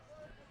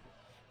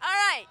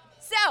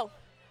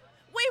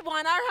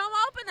won our home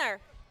opener.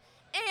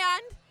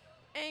 And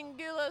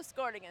Angulo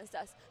scored against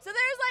us. So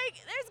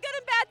there's good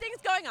and bad things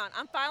going on.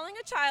 I'm following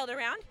a child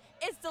around.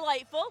 It's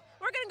delightful.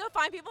 We're going to go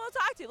find people to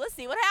talk to. Let's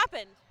see what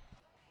happened.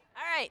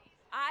 All right.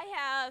 I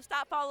have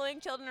stopped following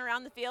children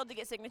around the field to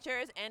get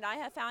signatures, and I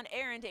have found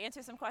Aaron to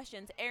answer some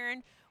questions.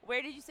 Aaron,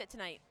 where did you sit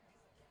tonight?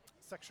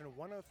 Section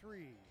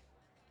 103.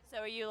 So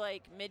are you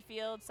like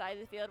midfield, side of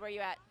the field? Where are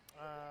you at?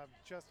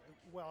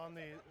 On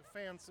the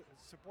fans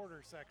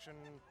supporter section,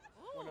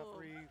 Ooh.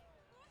 103,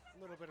 a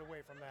little bit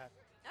away from that.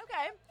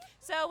 Okay.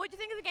 So what did you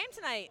think of the game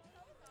tonight?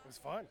 It was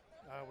fun.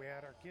 We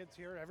had our kids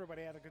here.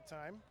 Everybody had a good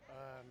time.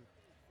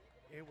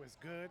 It was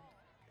good.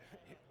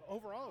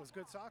 Overall, it was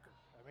good soccer.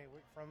 I mean,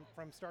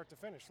 from start to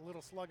finish. A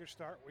little sluggish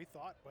start, we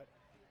thought, but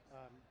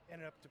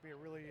ended up to be a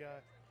really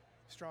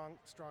strong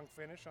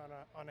finish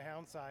on a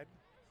Hound side.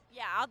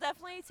 Yeah, I'll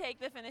definitely take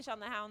the finish on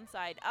the Hound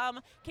side.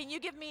 Can you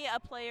give me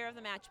a player of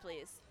the match,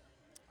 please?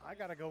 I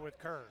got to go with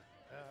Kerr.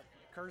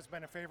 Kerr's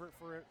been a favorite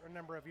for a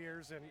number of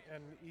years,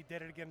 and he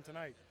did it again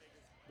tonight.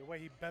 The way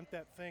he bent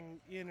that thing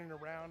in and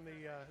around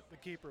the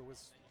keeper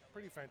was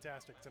pretty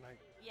fantastic tonight.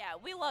 Yeah,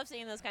 we love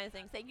seeing those kind of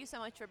things. Thank you so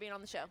much for being on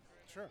the show.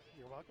 Sure,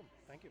 you're welcome.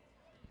 Thank you.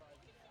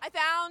 I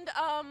found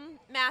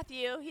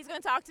Matthew. He's going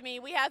to talk to me.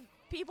 We have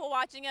people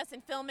watching us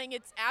and filming.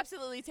 It's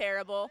absolutely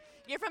terrible.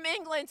 You're from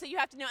England, so you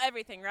have to know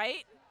everything,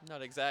 right?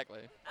 Not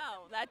exactly.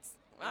 Oh, that's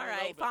I know all a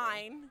little right, bit,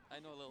 fine. though. I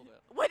know a little bit.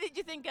 What did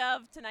you think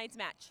of tonight's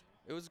match?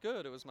 It was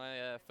good. It was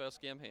my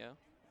first game here.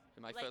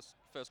 My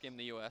first game in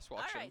the US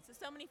watching. All right,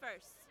 so many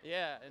firsts.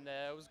 Yeah, and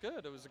it was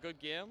good. It was a good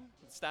game.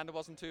 The standard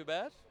wasn't too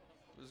bad.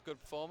 It was a good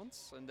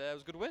performance, and it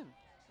was a good win.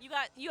 You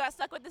got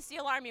stuck with the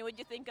Steel Army. What did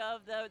you think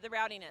of the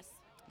rowdiness?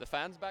 The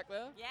fans back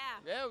there? Yeah.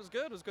 Yeah, it was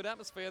good. It was a good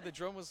atmosphere. The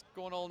drum was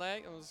going all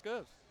night. It was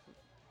good.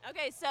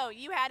 Okay, so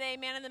you had a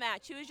man of the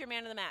match. Who was your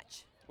man of the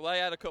match? Well, I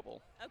had a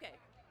couple. Okay,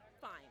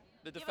 fine.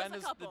 The Give us a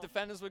defenders, couple. the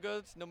defenders were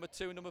good. Number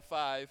 2, number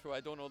 5, who I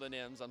don't know their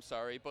names. I'm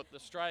sorry, but the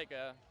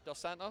striker, Dos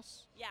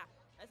Santos. Yeah,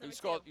 that's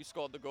number You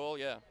scored the goal.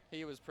 Yeah,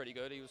 he was pretty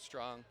good. He was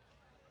strong.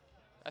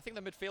 I think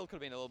the midfield could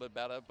have been a little bit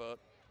better, but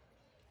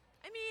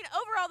I mean,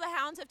 overall, the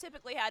Hounds have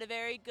typically had a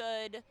very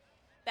good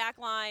back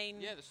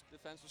line. yeah, the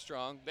defense was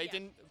strong. They Yeah.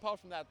 didn't, apart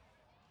from that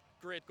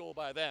great goal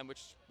by them,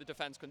 which the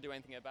defense couldn't do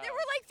anything about. There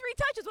were like 3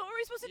 touches. What were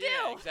we supposed to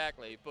Yeah, do?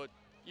 exactly. But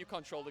you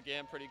controlled the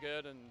game pretty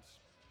good, and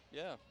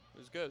yeah, it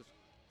was good.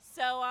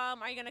 So,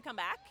 are you going to come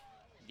back?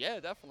 Yeah,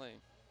 definitely.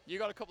 You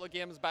got a couple of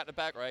games back to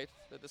back, right,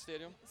 at the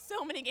stadium?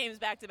 So many games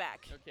back to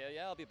back. Okay,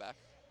 yeah, I'll be back.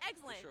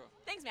 Excellent. For sure.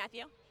 Thanks,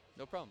 Matthew.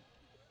 No problem.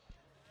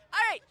 All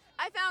right,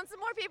 I found some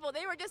more people.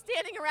 They were just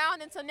standing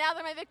around, and so now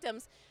they're my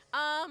victims.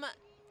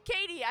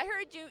 Katie, I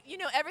heard you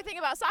know everything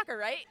about soccer,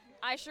 right?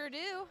 I sure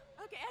do.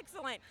 Okay,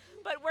 excellent.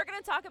 But we're going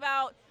to talk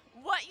about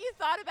what you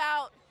thought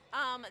about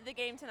the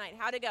game tonight.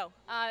 How'd it go?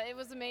 It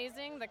was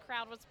amazing. The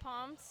crowd was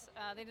pumped.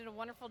 They did a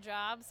wonderful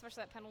job,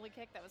 especially that penalty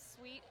kick. That was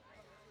sweet.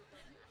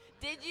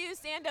 Did you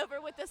stand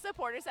over with the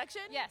supporter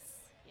section? Yes.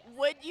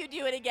 Would you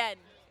do it again?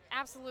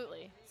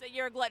 Absolutely. So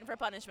you're a glutton for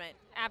punishment.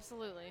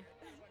 Absolutely.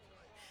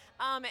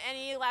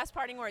 Any last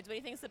parting words? What do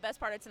you think is the best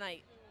part of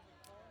tonight?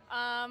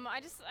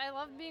 I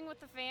love being with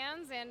the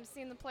fans and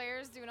seeing the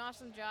players do an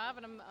awesome job,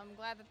 and I'm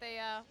glad that they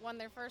won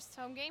their first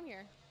home game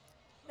here.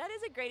 That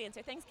is a great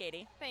answer. Thanks,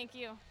 Katie. Thank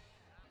you.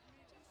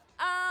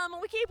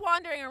 We keep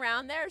wandering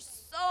around. There's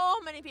so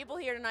many people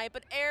here tonight,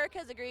 but Eric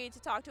has agreed to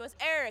talk to us.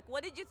 Eric,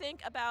 what did you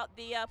think about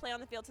the play on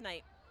the field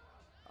tonight?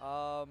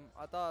 I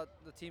thought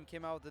the team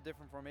came out with a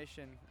different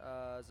formation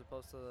as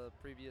opposed to the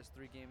previous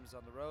 3 games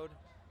on the road.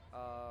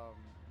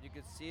 You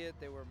could see it.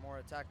 They were more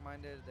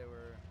attack-minded. They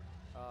were.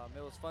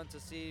 It was fun to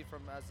see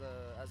from as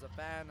a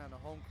fan and a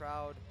home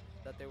crowd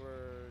that they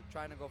were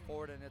trying to go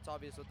forward, and it's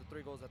obvious with the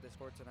 3 goals that they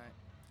scored tonight.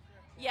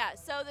 Yeah,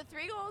 so the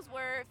 3 goals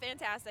were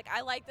fantastic.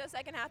 I liked the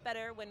second half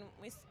better when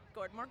we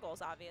scored more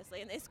goals,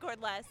 obviously, and they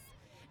scored less.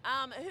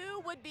 Who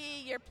would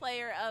be your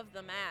player of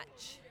the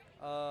match?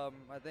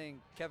 I think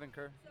Kevin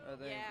Kerr. I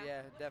think,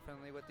 Yeah.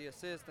 definitely with the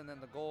assist and then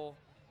the goal,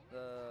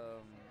 the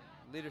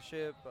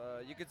leadership.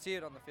 You could see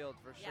it on the field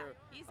for sure.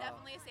 Yeah, he's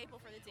definitely a staple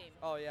for the team.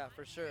 Oh yeah,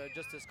 for sure.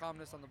 Just his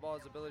calmness on the ball,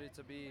 his ability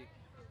to be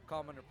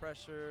calm under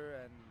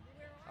pressure, and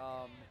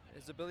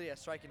his ability at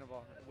striking the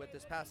ball with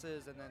his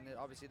passes, and then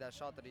obviously that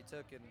shot that he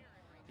took, and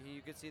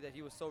you could see that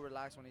he was so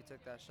relaxed when he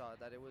took that shot,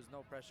 that it was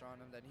no pressure on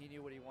him, that he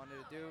knew what he wanted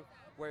to do,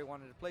 where he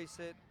wanted to place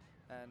it,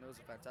 and it was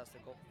a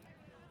fantastic goal.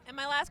 And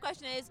my last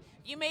question is,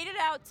 you made it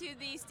out to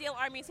the Steel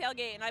Army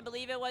tailgate, and I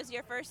believe it was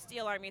your first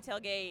Steel Army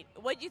tailgate.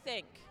 What'd you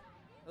think?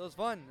 It was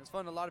fun. It was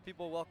fun. A lot of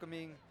people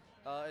welcoming,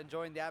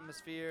 enjoying the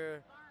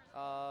atmosphere,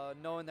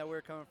 knowing that we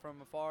were coming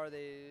from afar.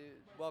 They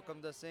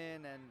welcomed us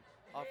in and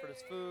offered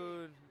us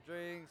food,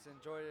 drinks,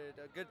 enjoyed it,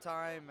 a good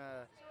time.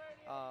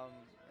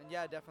 And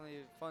yeah, definitely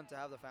fun to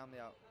have the family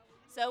out.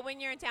 So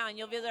when you're in town,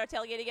 you'll visit our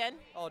tailgate again?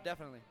 Oh,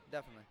 definitely.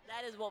 That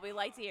is what we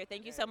like to hear.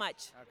 Thank you so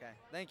much. Okay,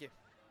 thank you.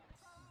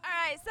 All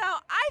right, so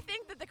I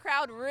think that the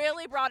crowd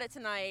really brought it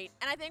tonight,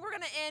 and I think we're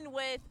going to end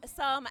with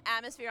some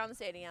atmosphere on the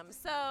stadium.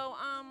 So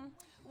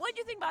What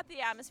did you think about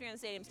the atmosphere in the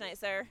stadium tonight,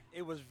 sir?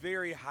 It was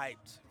very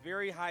hyped.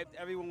 Very hyped.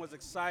 Everyone was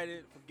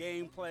excited for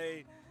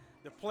gameplay.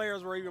 The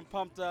players were even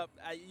pumped up.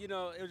 It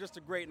was just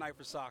a great night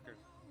for soccer.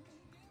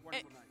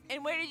 Wonderful night.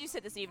 And where did you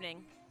sit this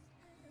evening?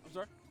 I'm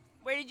sorry?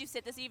 Where did you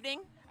sit this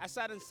evening? I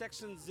sat in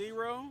section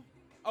 0.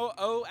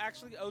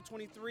 Actually,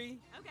 023.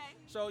 Okay.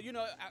 So,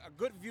 a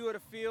good view of the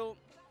field,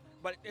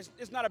 but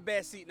it's not a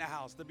bad seat in the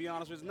house, to be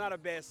honest with you. It's not a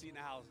bad seat in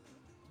the house.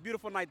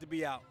 Beautiful night to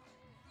be out.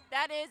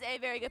 That is a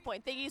very good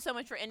point. Thank you so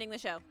much for ending the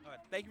show. All right,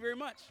 thank you very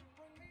much.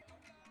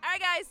 All right,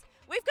 guys,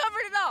 we've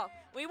covered it all.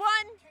 We won.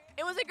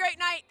 It was a great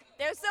night.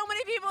 There's so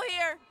many people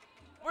here.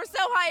 We're so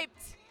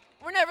hyped.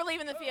 We're never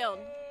leaving the field.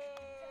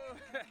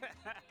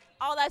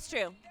 All that's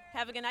true.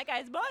 Have a good night,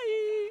 guys.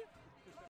 Bye.